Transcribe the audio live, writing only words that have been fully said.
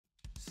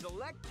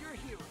Select your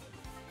hero.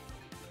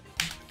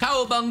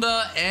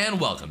 Cowabunga, and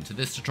welcome to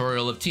this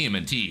tutorial of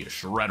TMNT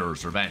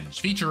Shredder's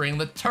Revenge, featuring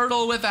the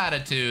turtle with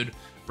attitude,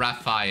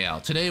 Raphael.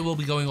 Today we'll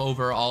be going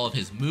over all of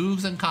his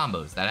moves and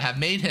combos that have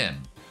made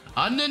him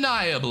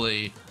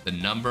undeniably the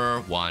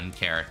 #1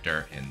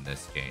 character in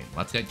this game.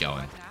 Let's get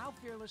going.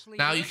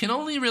 Now you can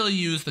only really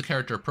use the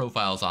character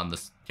profiles on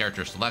the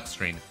character select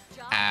screen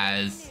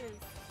as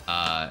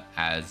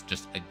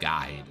just a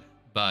guide,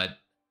 but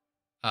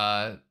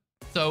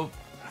so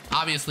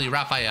obviously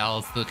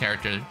Raphael's the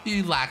character.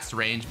 He lacks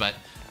range, but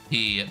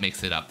he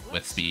makes it up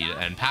with speed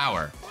and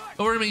power.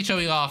 But we're gonna be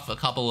showing off a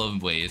couple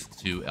of ways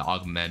to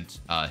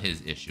augment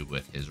his issue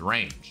with his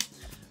range.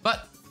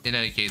 But in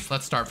any case,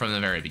 let's start from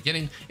the very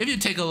beginning. If you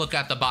take a look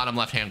at the bottom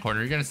left-hand corner,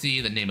 you're gonna see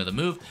the name of the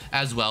move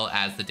as well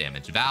as the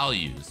damage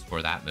values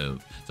for that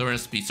move. So we're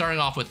gonna be starting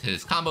off with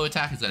his combo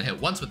attack. He's gonna hit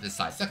once with his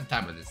side, second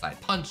time with his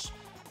side punch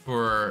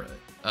for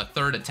a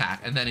third attack,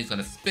 and then he's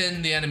gonna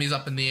spin the enemies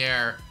up in the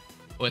air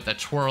with a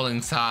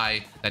twirling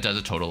sigh that does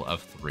a total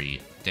of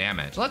 3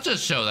 damage. Let's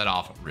just show that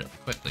off real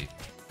quickly.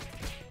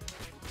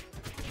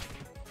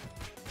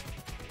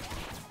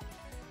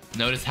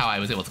 Notice how I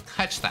was able to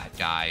catch that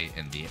guy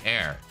in the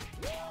air.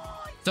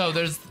 So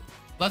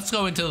let's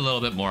go into a little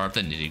bit more of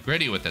the nitty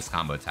gritty with this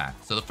combo attack.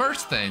 So the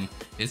first thing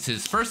is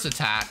his first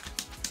attack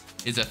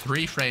is a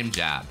 3-frame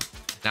jab.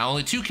 Now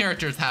only 2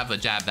 characters have a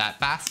jab that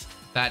fast.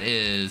 That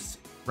is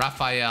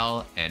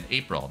Raphael and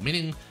April,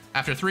 meaning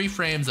after 3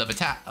 frames of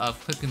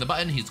clicking the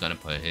button, he's gonna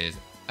put his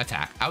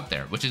attack out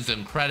there, which is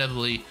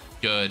incredibly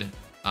good.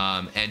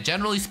 And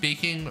generally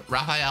speaking,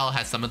 Raphael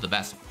has some of the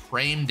best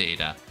frame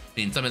data,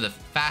 meaning some of the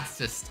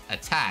fastest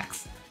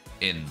attacks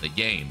in the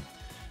game.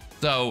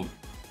 So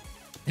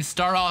his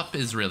start off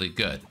is really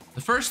good.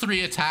 The first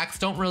 3 attacks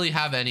don't really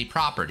have any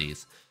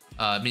properties,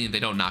 meaning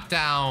they don't knock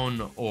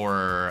down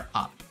or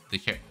up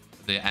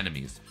the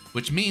enemies,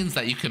 which means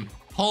that you can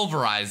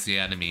pulverize the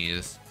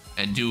enemies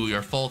and do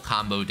your full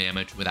combo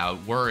damage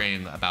without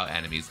worrying about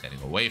enemies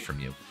getting away from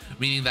you.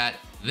 Meaning that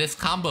this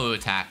combo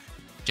attack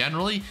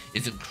generally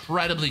is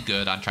incredibly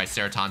good on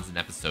Triceratons in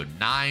episode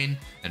 9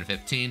 and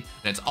 15, and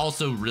it's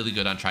also really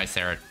good on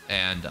Triceratons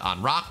and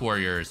on Rock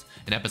Warriors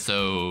in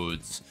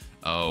episodes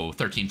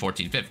 13,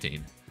 14,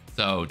 15.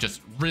 So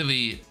just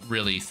really,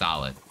 really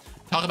solid.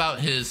 Talk about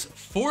his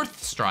 4th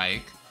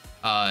strike.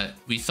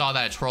 We saw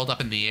that it twirled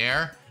up in the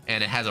air,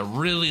 and it has a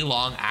really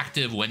long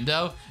active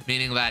window,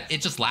 meaning that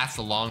it just lasts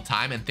a long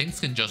time and things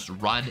can just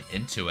run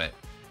into it.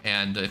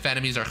 And if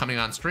enemies are coming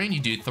on screen, you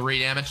do 3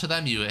 damage to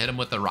them, you hit them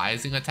with the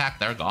rising attack,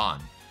 they're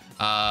gone.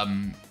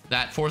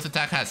 That 4th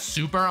attack has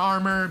super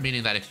armor,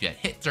 meaning that if you get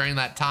hit during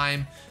that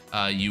time,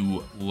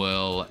 you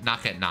will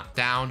not get knocked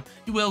down.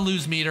 You will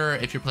lose meter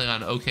if you're playing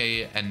on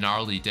okay and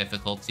gnarly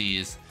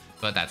difficulties,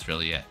 but that's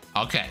really it.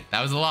 Okay,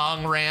 that was a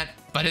long rant,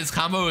 but his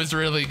combo is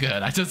really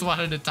good. I just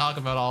wanted to talk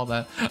about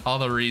all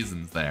the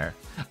reasons there.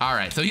 All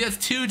right, so he has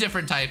 2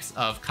 different types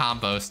of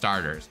combo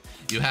starters.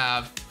 You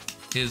have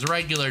his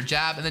regular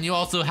jab, and then you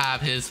also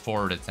have his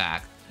forward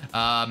attack.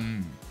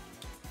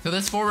 So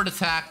this forward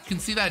attack, you can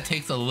see that it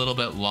takes a little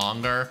bit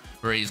longer,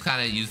 where he's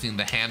kind of using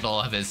the handle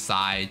of his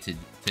side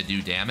to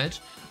do damage.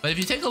 But if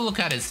you take a look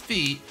at his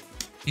feet,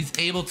 he's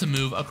able to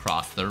move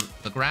across the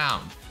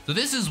ground. So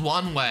this is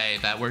one way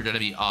that we're going to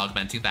be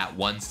augmenting that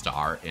 1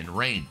 star in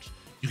range.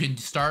 You can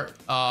start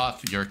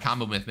off your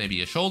combo with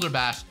maybe a shoulder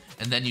bash,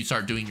 and then you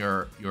start doing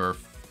your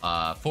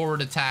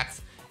forward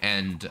attacks,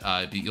 and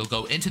you'll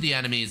go into the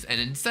enemies,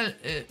 and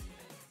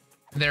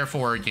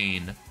therefore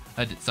gain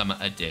some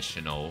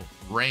additional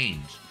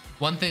range.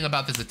 One thing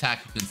about this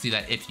attack, you can see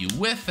that if you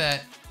whiff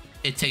it,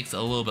 it takes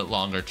a little bit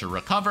longer to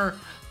recover,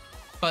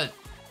 but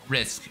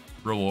risk,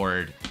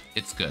 reward,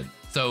 it's good.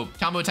 So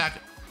combo attack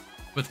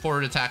with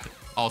forward attack,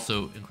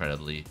 also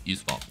incredibly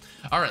useful.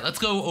 All right, let's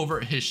go over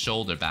his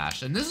shoulder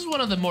bash. And this is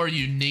one of the more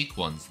unique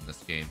ones in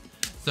this game.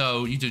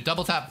 So you do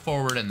double tap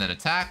forward and then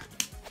attack,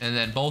 and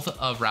then both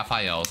of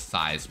Raphael's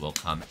sides will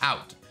come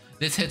out.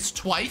 This hits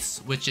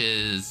twice, which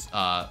is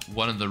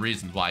one of the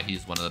reasons why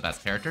he's one of the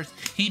best characters.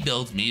 He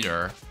builds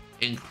meter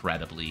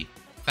incredibly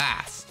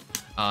fast.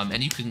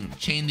 And you can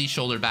chain these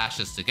shoulder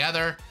bashes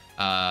together.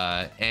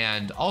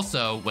 And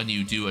also when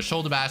you do a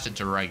shoulder bash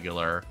into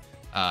regular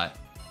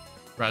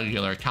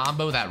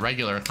combo, that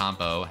regular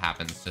combo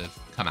happens to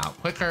come out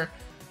quicker.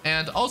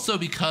 And also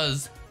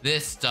because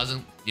this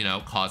doesn't,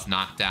 cause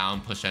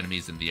knockdown, push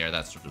enemies in the air,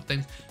 that sort of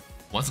thing.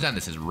 Once again,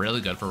 this is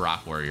really good for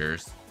Rock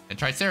Warriors and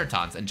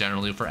Triceratons, and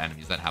generally for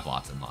enemies that have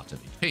lots and lots of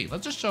HP.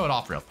 Let's just show it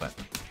off real quick.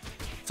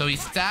 So he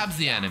stabs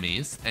the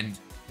enemies, and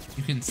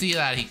you can see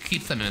that he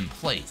keeps them in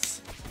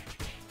place,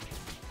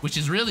 which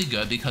is really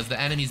good because the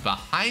enemies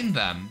behind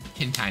them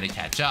can kind of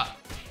catch up.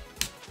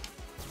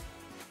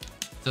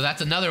 So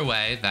that's another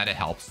way that it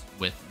helps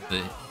with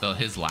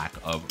his lack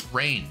of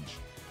range.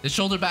 The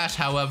shoulder bash,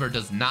 however,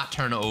 does not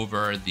turn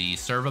over the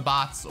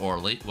servobots, or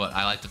what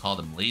I like to call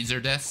them laser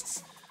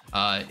discs,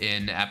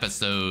 in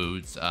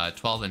episodes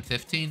 12 and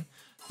 15.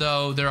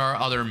 So there are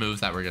other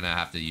moves that we're gonna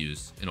have to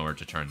use in order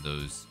to turn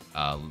those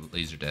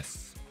laser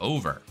discs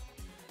over.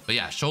 But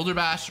yeah, shoulder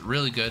bash,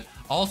 really good.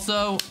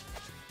 Also,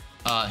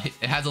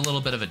 it has a little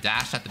bit of a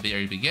dash at the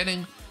very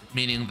beginning,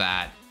 meaning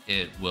that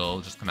it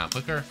will just come out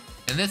quicker.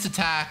 And this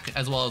attack,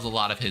 as well as a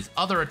lot of his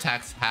other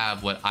attacks,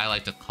 have what I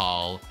like to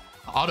call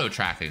auto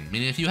tracking,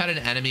 meaning if you had an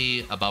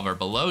enemy above or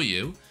below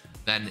you,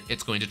 then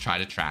it's going to try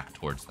to track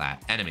towards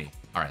that enemy.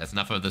 All right, that's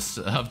enough of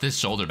this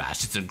shoulder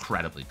bash. It's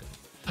incredibly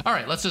good. All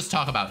right, let's just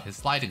talk about his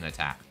sliding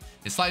attack.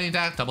 His sliding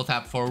attack, double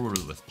tap forward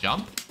with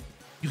jump.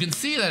 You can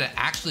see that it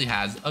actually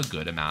has a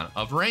good amount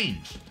of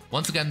range.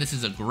 Once again, this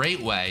is a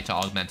great way to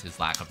augment his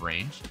lack of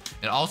range.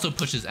 It also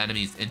pushes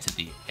enemies into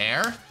the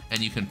air, and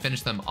you can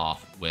finish them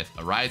off with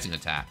a rising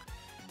attack.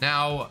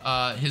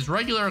 Now, his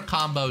regular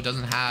combo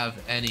doesn't have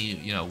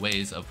any,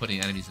 ways of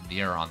putting enemies in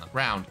the air or on the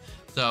ground.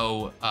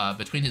 So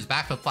between his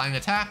backflip flying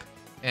attack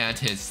and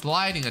his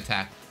sliding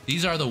attack,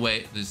 these are the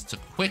ways to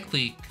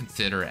quickly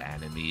consider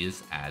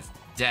enemies as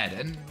dead.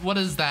 And what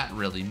does that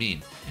really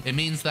mean? It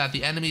means that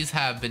the enemies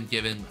have been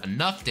given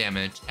enough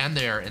damage and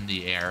they're in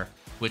the air,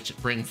 which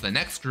brings the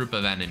next group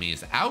of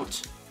enemies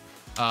out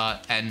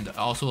and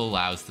also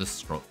allows the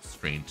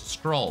screen to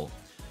scroll.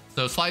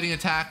 So sliding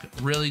attack,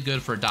 really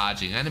good for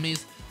dodging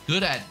enemies.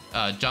 Good at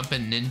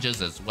jumping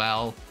ninjas as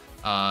well.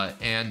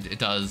 And it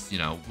does,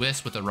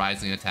 Wisp with a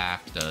rising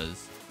attack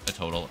does a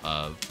total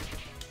of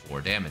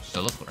 4 damage.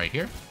 So look right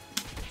here.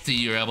 See,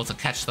 you're able to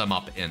catch them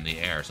up in the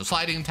air. So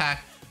sliding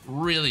attack,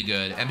 really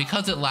good. And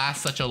because it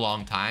lasts such a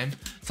long time,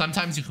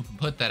 sometimes you can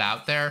put that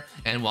out there,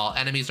 and while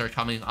enemies are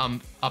coming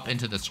up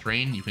into the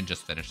screen, you can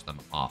just finish them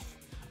off.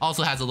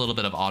 Also has a little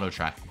bit of auto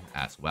tracking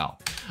as well.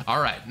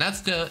 All right,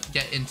 let's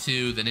get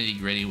into the nitty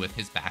gritty with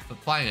his backflip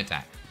flying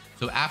attack.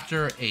 So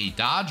after a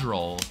dodge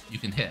roll, you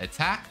can hit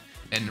attack,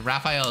 and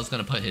Raphael is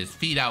gonna put his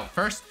feet out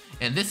first,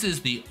 and this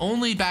is the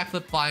only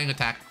backflip flying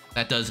attack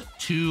that does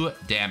 2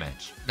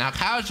 damage. Now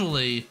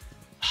casually,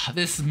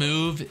 this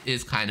move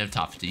is kind of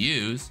tough to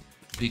use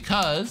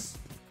because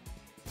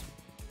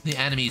the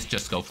enemies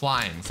just go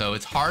flying, so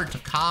it's hard to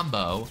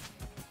combo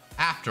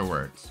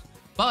afterwards.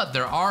 But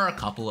there are a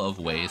couple of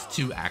ways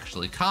to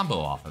actually combo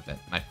off of it.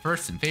 My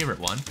first and favorite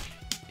one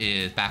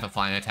is backflip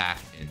flying attack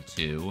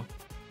into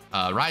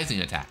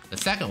rising attack. The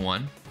second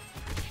one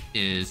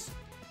is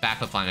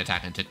backflip flying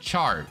attack into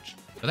charge.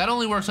 But that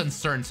only works in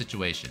certain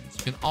situations.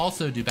 You can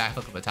also do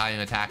backflip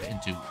battalion attack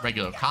into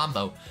regular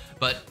combo,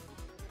 but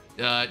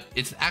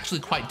it's actually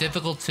quite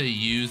difficult to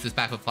use this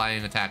backflip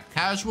flying attack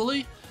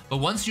casually. But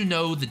once you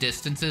know the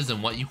distances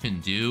and what you can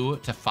do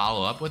to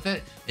follow up with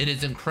it, it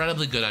is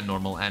incredibly good on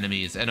normal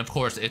enemies. And of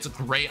course, it's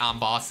great on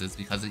bosses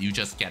because you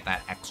just get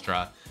that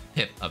extra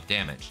hit of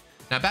damage.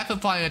 Now,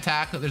 backflip flying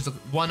attack, there's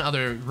one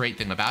other great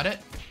thing about it,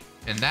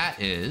 and that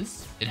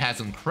is it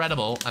has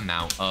incredible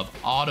amount of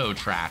auto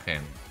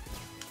tracking.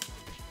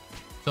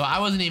 So I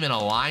wasn't even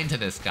aligned to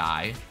this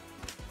guy,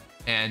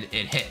 and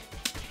it hit.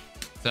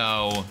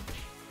 So,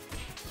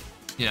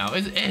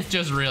 it's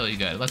just really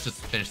good. Let's just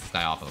finish this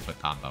guy off with a quick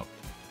combo.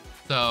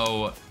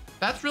 So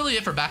that's really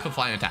it for backflip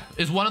flying attack.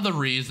 Is one of the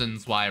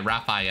reasons why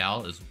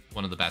Raphael is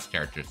one of the best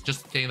characters.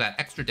 Just getting that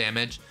extra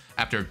damage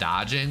after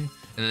dodging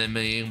and then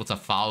being able to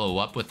follow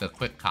up with a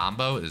quick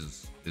combo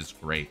is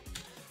great.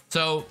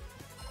 So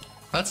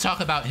let's talk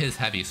about his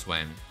heavy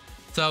swing.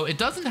 So it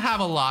doesn't have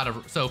a lot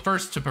of, so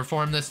first to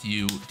perform this,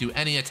 you do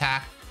any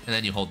attack and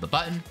then you hold the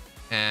button.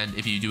 And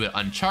if you do it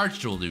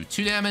uncharged, it will do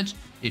 2 damage.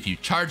 If you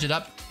charge it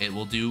up, it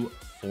will do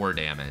 4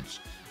 damage.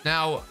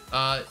 Now,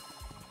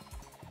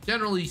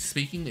 generally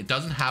speaking, it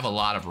doesn't have a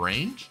lot of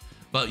range,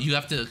 but you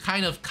have to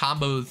kind of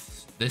combo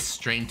this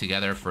string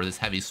together for this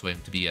heavy swing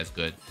to be as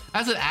good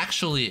as it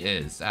actually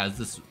is,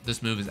 as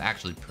this move is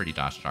actually pretty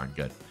gosh darn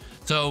good.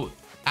 So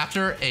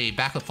after a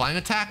backflip flying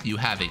attack, you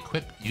get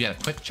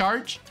a quick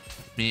charge,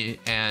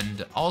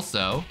 and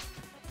also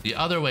the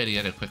other way to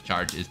get a quick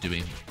charge is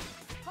doing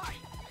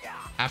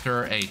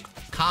after a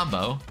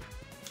combo,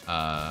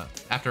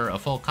 after a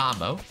full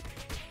combo,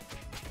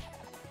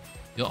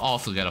 you'll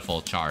also get a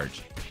full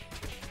charge.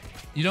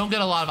 You don't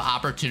get a lot of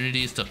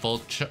opportunities to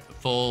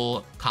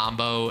full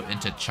combo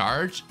into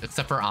charge,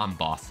 except for on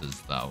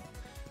bosses though.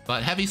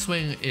 But heavy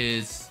swing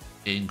is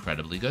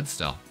incredibly good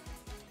still.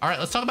 All right,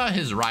 let's talk about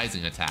his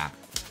rising attack.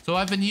 So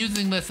I've been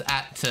using this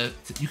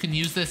you can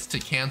use this to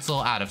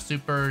cancel out of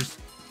supers,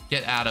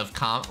 get out of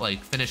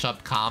finish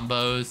up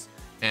combos.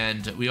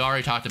 And we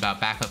already talked about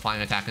backflip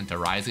flying attack into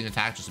rising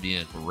attack just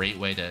being a great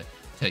way to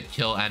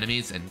kill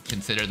enemies and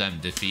consider them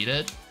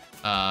defeated.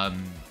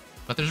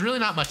 But there's really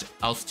not much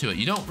else to it.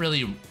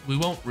 We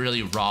won't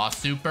really raw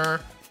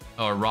super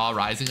or raw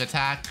rising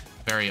attack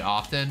very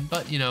often,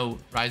 but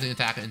rising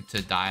attack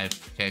into dive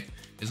kick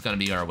is going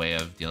to be our way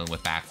of dealing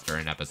with Baxter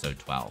in episode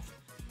 12.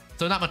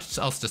 So not much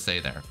else to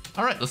say there.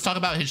 All right, let's talk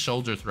about his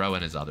shoulder throw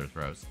and his other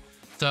throws.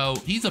 So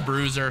he's a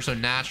bruiser, so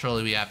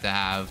naturally we have to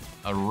have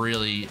a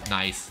really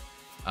nice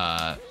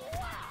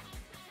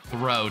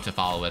throw to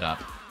follow it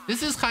up.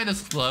 This is kind of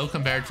slow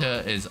compared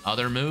to his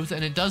other moves,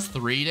 and it does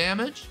 3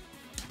 damage,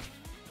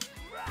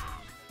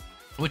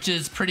 which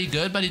is pretty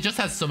good, but he just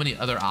has so many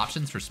other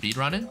options for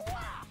speedrunning.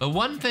 But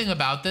one thing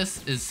about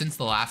this is since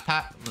the last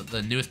patch,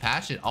 the newest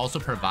patch, it also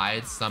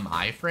provides some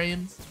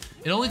iframes.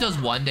 It only does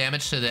 1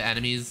 damage to the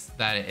enemies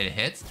that it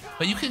hits,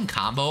 but you can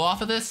combo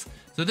off of this.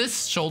 So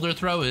this shoulder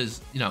throw is,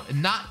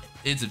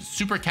 it's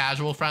super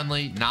casual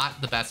friendly,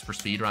 not the best for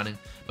speedrunning,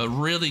 but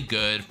really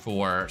good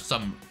for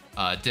some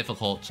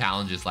difficult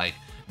challenges like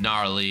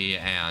Gnarly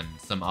and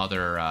some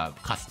other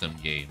custom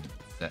game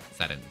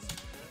settings.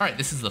 All right,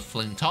 this is the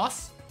fling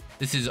toss.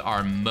 This is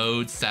our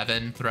mode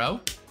 7 throw.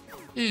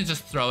 You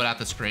just throw it at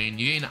the screen.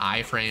 You gain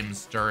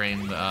iframes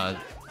during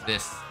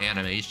this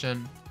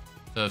animation.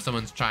 So if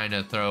someone's trying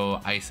to throw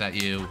ice at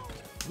you,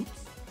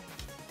 oops.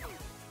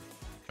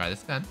 Try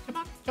this again. Come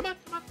on, come on,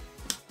 come on.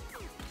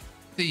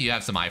 See, you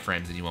have some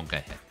iframes and you won't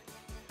get hit.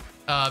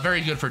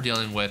 Very good for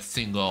dealing with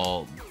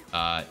single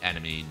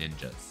enemy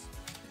ninjas.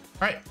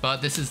 All right,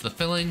 but this is the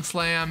filling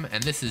slam,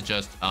 and this is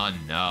just a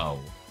no.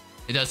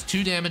 It does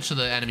 2 damage to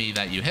the enemy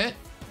that you hit,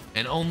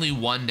 and only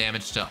 1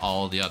 damage to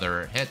all the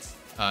other hits.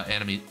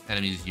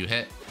 Enemies you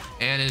hit,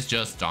 and is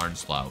just darn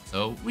slow.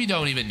 So we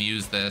don't even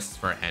use this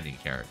for any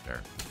character.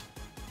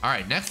 All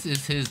right, next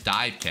is his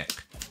dive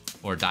kick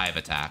or dive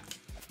attack.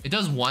 It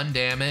does 1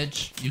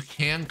 damage. You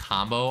can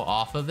combo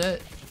off of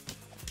it.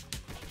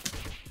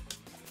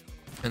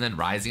 And then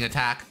rising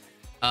attack.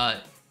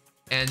 And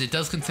it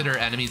does consider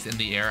enemies in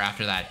the air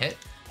after that hit.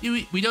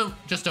 We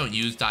don't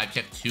use dive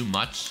kick too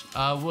much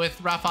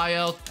with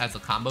Raphael as a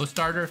combo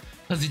starter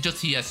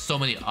because he has so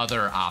many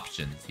other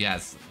options. He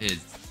has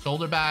his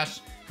shoulder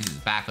bash, his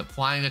backup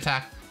flying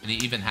attack, and he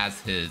even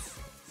has his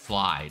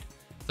slide.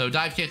 So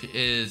dive kick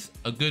is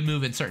a good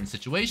move in certain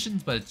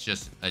situations, but it's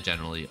just a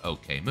generally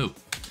okay move.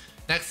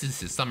 Next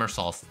is his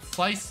somersault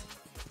slice.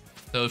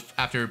 So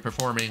after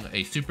performing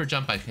a super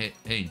jump by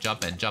hitting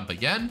jump and jump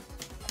again,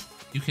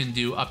 you can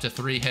do up to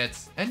 3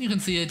 hits, and you can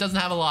see it doesn't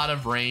have a lot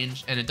of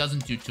range, and it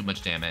doesn't do too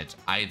much damage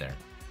either.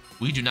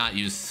 We do not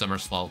use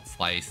somersault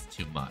slice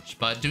too much,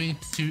 but doing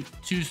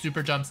two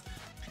super jumps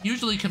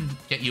usually can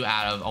get you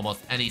out of almost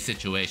any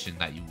situation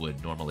that you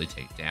would normally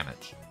take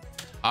damage.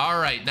 All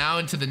right, now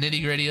into the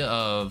nitty gritty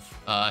of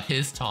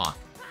his taunt.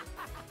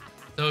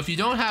 So if you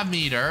don't have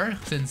meter,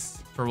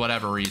 since for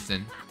whatever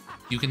reason,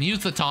 you can use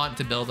the taunt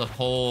to build a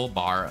whole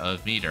bar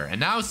of meter. And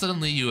now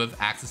suddenly you have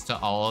access to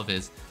all of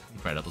his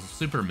incredible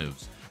super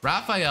moves.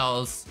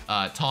 Raphael's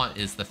taunt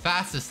is the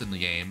fastest in the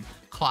game,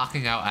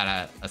 clocking out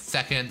at a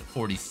second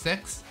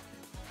 46.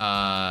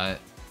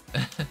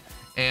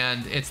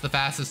 And it's the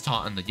fastest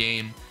taunt in the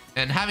game.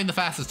 And having the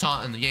fastest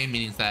taunt in the game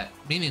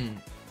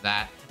meaning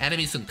that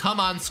enemies can come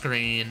on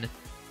screen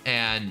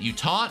and you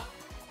taunt,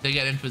 they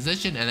get in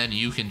position, and then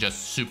you can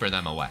just super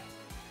them away.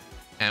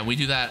 And we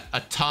do that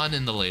a ton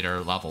in the later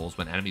levels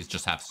when enemies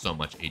just have so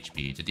much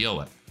HP to deal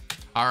with.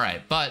 All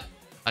right, but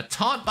a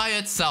taunt by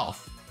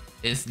itself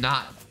is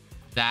not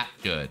that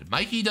good.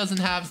 Mikey doesn't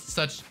have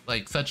such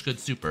good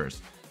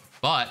supers,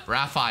 but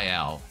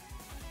Raphael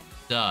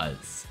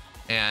does.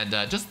 And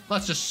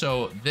let's just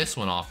show this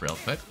one off real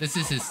quick. This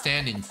is his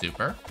standing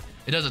super.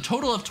 It does a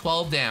total of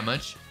 12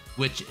 damage,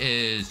 which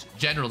is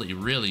generally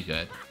really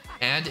good.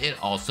 And it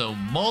also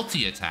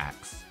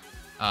multi-attacks,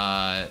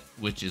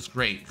 which is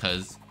great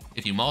because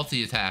if you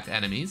multi-attack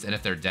enemies and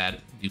if they're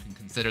dead, you can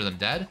consider them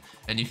dead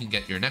and you can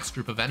get your next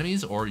group of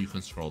enemies, or you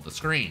can scroll the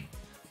screen.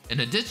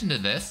 In addition to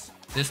this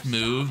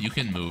move, you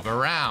can move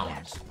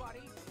around.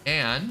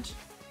 And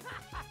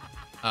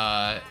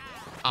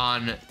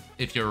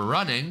if you're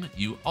running,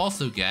 you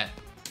also get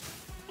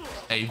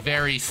a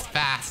very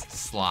fast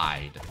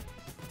slide.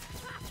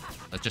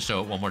 Let's just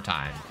show it one more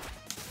time.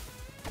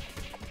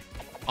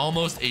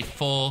 Almost a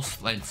full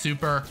length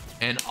super,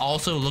 and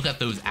also look at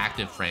those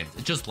active frames.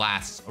 It just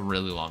lasts a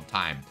really long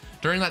time.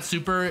 During that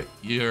super,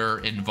 you're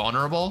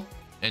invulnerable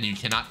and you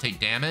cannot take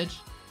damage.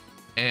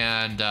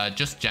 And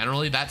just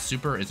generally, that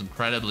super is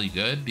incredibly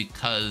good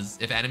because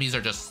if enemies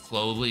are just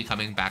slowly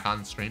coming back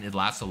on screen, it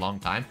lasts a long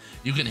time.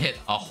 You can hit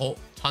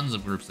tons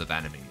of groups of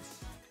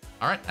enemies.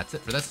 All right, that's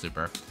it for this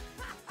super.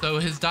 So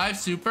his dive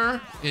super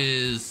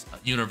is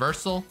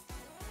universal,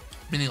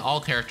 meaning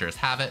all characters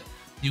have it.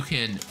 You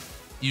can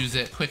use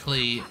it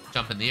quickly,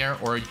 jump in the air,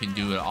 or you can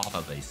do it off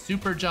of a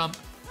super jump.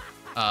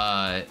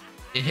 It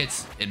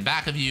hits in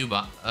back of you,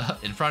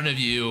 in front of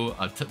you,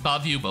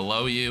 above you,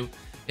 below you.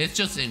 It's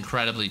just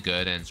incredibly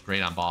good, and it's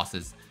great on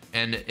bosses,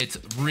 and it's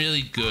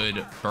really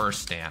good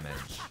burst damage.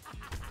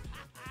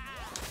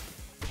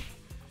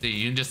 See,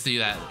 you can just see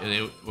that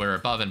they were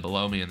above and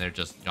below me, and they're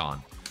just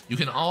gone. You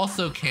can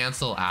also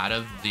cancel out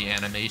of the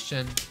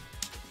animation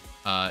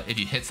if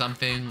you hit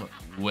something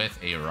with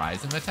a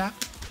rising attack,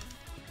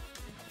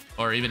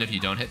 or even if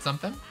you don't hit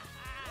something.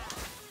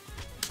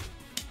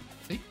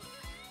 See?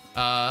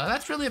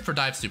 That's really it for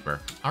dive super.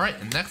 All right,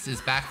 and next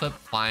is backflip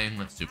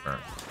flying super.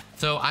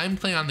 So I'm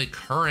playing on the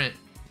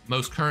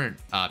most current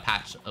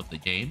patch of the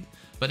game,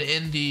 but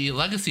in the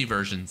legacy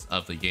versions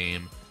of the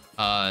game,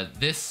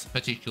 this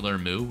particular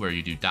move where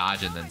you do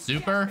dodge and then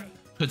super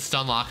could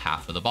stun lock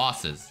half of the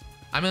bosses.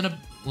 I'm gonna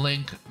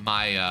link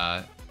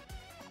that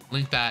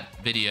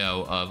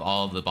video of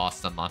all of the boss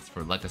stun locks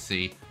for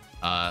legacy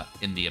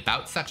in the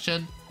about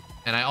section.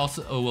 And I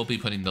also will be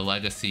putting the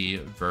legacy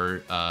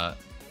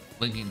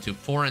linking to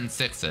 4 and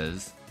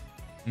 6's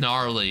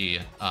gnarly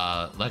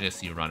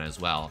legacy run as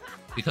well,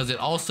 because it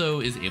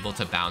also is able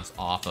to bounce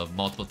off of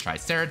multiple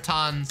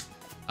triceratons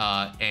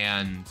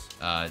and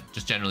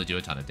just generally do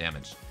a ton of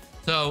damage.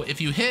 So if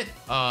you hit,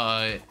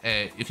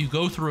 if you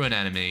go through an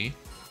enemy,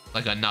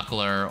 like a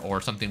knuckler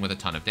or something with a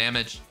ton of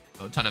damage,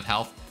 a ton of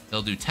health,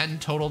 it'll do 10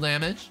 total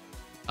damage.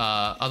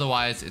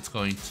 Otherwise, it's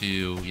going to,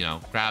 you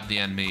know, grab the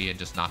enemy and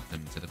just knock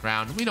them to the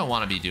ground. We don't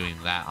want to be doing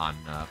that on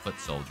foot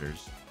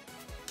soldiers.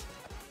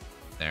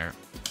 There.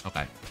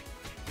 Okay.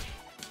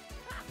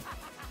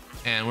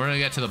 And we're going to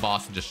get to the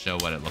boss and just show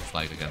what it looks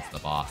like against the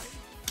boss.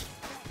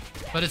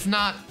 But it's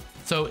not...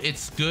 So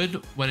it's good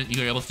when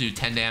you're able to do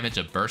 10 damage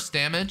of burst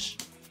damage.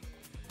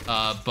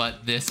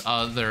 But this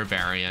other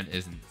variant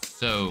isn't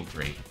so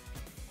great.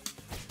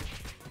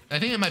 I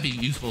think it might be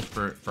useful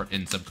for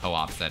in some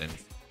co-op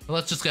settings. But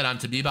let's just get on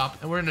to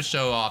Bebop, and we're going to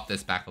show off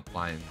this backup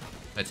flying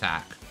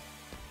attack.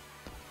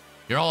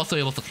 You're also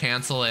able to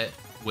cancel it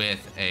with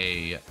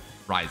a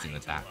rising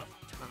attack.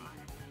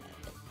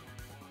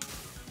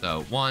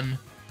 So 1,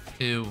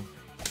 2,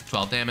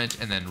 12 damage,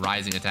 and then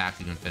rising attack,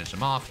 you can finish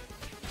them off.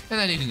 And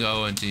then you can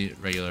go into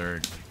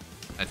regular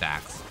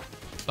attacks.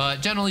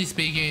 But generally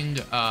speaking,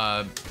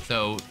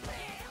 so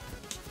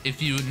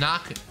if you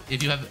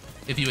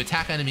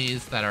attack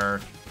enemies that are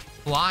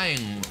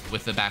flying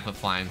with the backup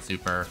flying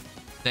super,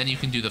 then you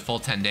can do the full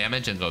 10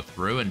 damage and go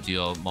through and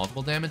deal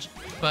multiple damage.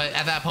 But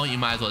at that point, you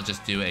might as well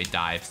just do a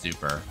dive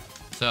super.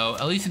 So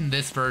at least in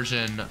this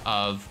version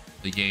of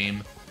the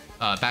game,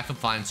 backup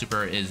flying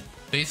super is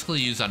basically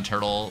used on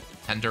Turtle,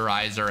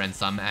 Tenderizer, and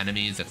some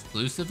enemies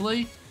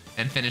exclusively,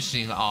 and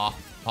finishing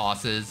off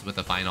bosses with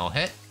a final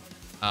hit.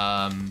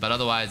 But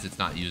otherwise, it's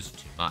not used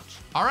too much.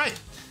 All right,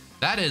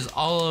 that is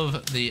all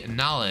of the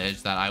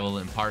knowledge that I will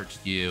impart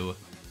to you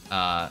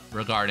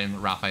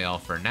regarding Raphael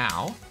for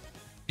now.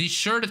 Be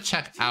sure to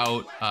check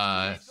out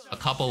a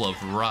couple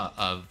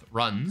of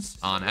runs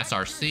on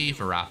SRC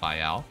for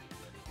Raphael,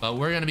 but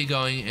we're going to be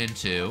going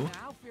into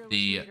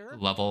the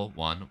level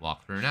 1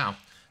 walkthrough now.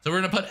 So we're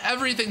going to put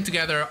everything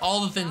together,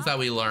 all the things that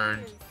we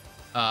learned,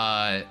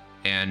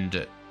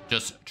 and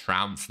just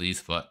trounce these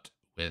foot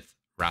with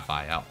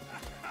Raphael.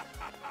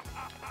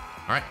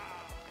 All right,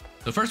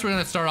 so first we're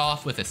going to start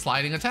off with a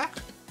sliding attack.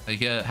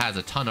 It has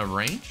a ton of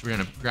range. We're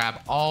going to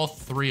grab all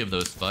 3 of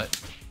those foot,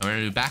 and we're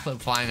going to do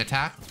backflip flying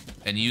attack,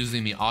 and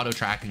using the auto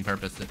tracking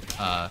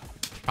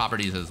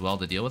properties as well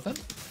to deal with them.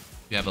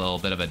 We have a little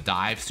bit of a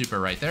dive super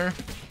right there,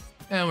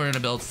 and we're going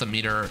to build some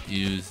meter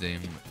using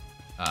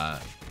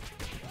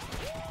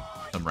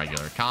some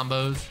regular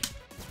combos.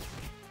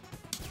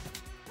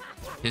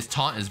 His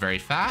taunt is very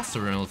fast, so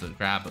we're able to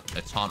grab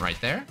a taunt right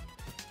there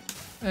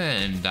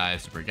and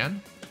dive super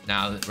again.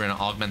 Now we're going to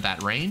augment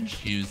that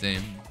range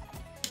using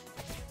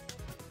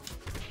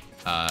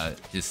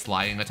his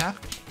sliding attack,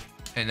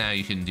 and now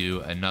you can do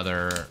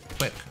another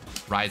quick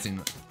rising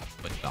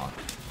foot dog.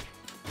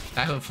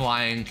 Backup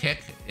flying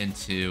kick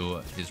into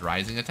his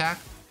rising attack.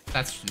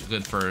 That's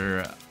good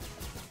for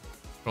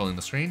scrolling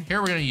the screen. Here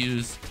we're going to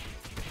use,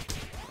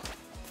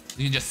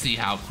 you can just see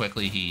how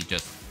quickly he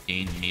just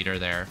gained meter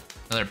there.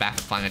 Another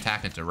backup flying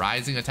attack into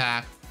rising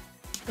attack.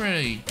 We're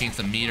going to gain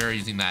some meter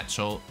using that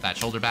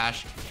shoulder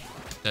bash.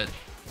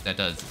 That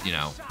does, you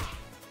know,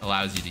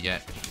 allows you to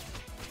get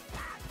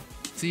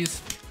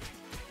C's.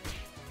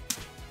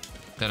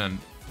 Gonna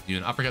do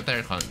an uppercut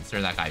there,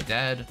 consider that guy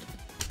dead.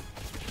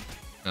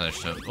 Another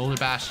shoulder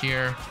bash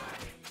here.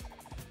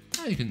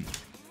 You can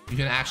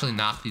actually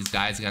knock these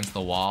guys against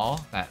the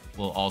wall. That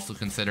will also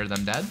consider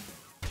them dead.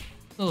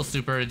 Little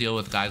super to deal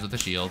with guys with the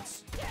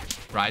shields.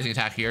 Rising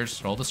attack here to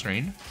scroll the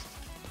screen.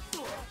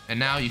 And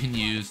now you can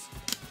use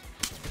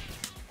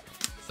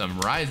some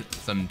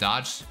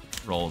dodge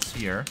rolls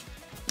here.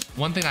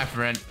 One thing I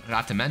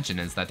forgot to mention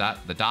is that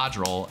the dodge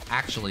roll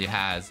actually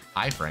has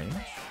iframes,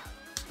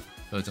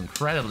 so it's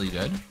incredibly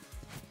good.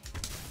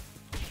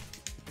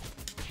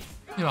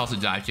 You can also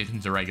dive kick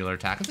into regular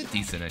attack. It's a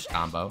decent-ish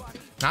combo.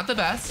 Not the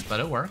best, but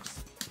it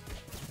works.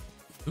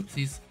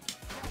 Oopsies.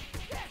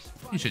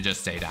 You should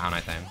just stay down, I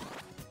think.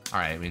 All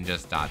right, we can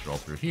just dodge roll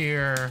through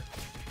here.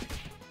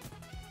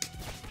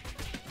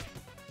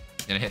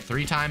 Gonna hit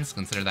 3 times,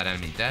 consider that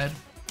enemy dead.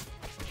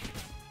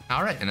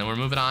 All right, and then we're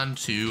moving on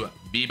to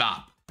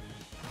Bebop.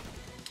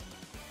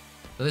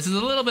 So this is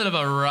a little bit of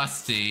a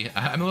rusty,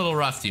 I'm a little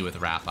rusty with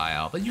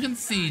Raphael, but you can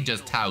see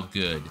just how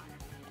good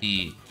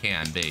he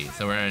can be.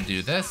 So we're gonna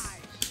do this.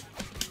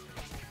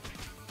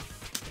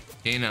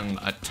 Gaining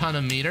a ton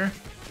of meter.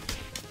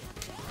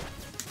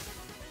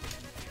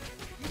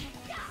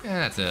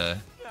 Yeah, that's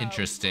a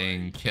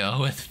interesting kill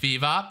with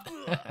Bebop.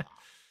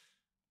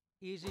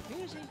 Easy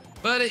peasy.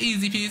 But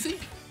easy peasy.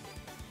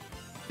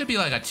 Could be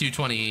like a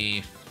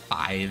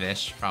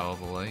 225-ish,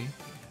 probably.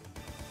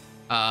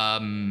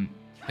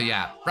 But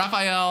yeah,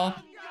 Raphael,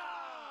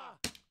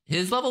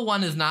 his level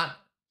 1 is not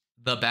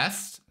the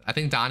best. I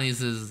think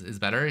Donnie's is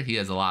better. He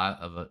has a lot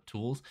of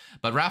tools.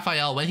 But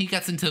Raphael, when he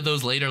gets into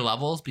those later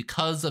levels,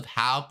 because of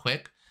how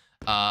quick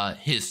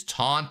his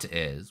taunt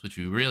is, which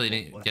we really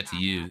didn't get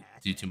to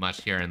do too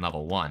much here in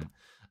level 1.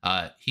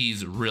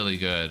 He's really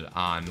good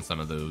on some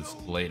of those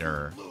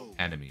later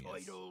enemies.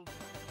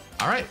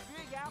 All right,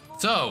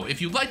 so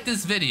if you like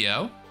this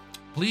video,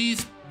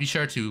 please be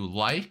sure to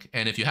like,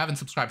 and if you haven't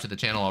subscribed to the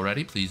channel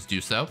already, please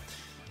do so.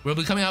 We'll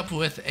be coming up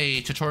with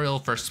a tutorial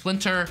for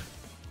Splinter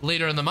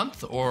later in the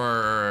month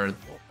or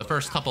the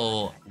first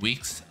couple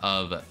weeks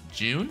of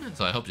June,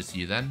 so I hope to see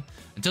you then.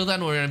 Until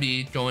then, we're going to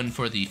be going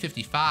for the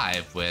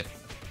 55 with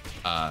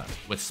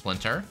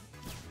Splinter,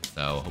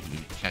 so hope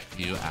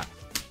you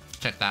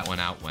check that one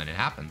out when it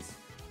happens.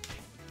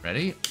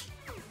 Ready?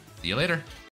 See you later.